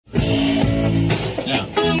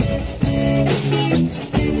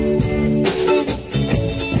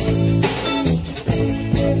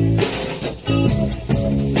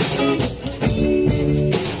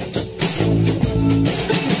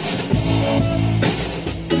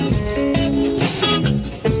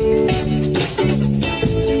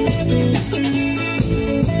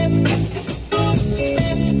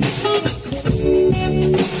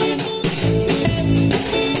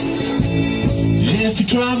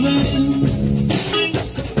traveling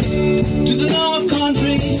to the North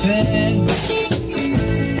Country Fair,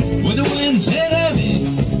 where the winds hit heavy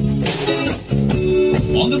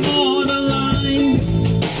on the borderline.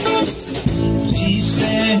 Please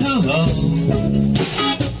say hello,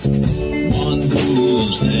 one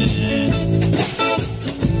who's there.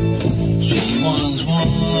 She once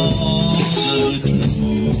was a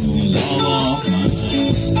true love of mine.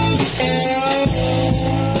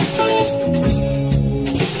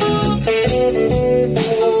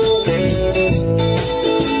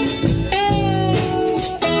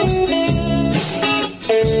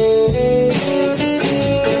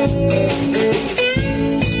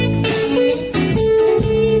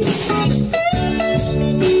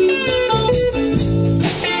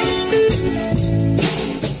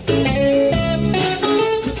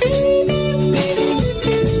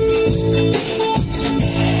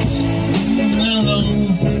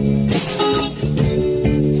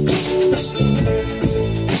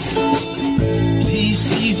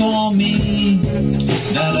 For me,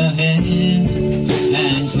 that her head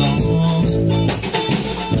hangs long,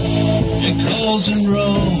 echoes and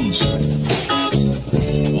rolls,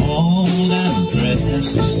 old and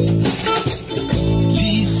pressed.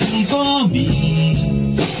 Please see for me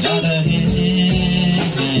that her head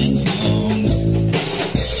hangs long.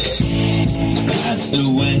 That's the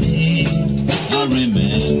way I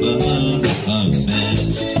remember her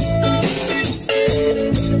best.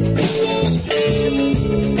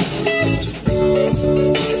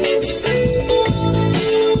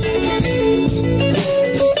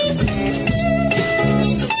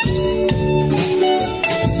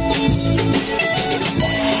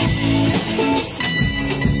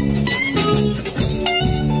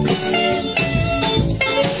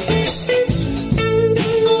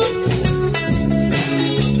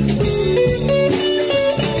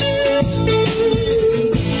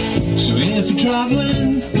 If you're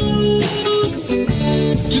traveling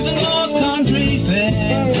to the North Country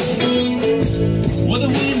Fair, where the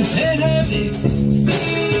winds hit heavy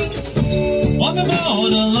on the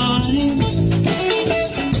borderline,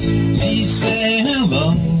 please say hello,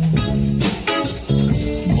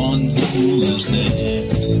 one who lives there.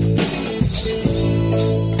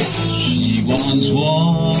 She once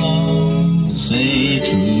was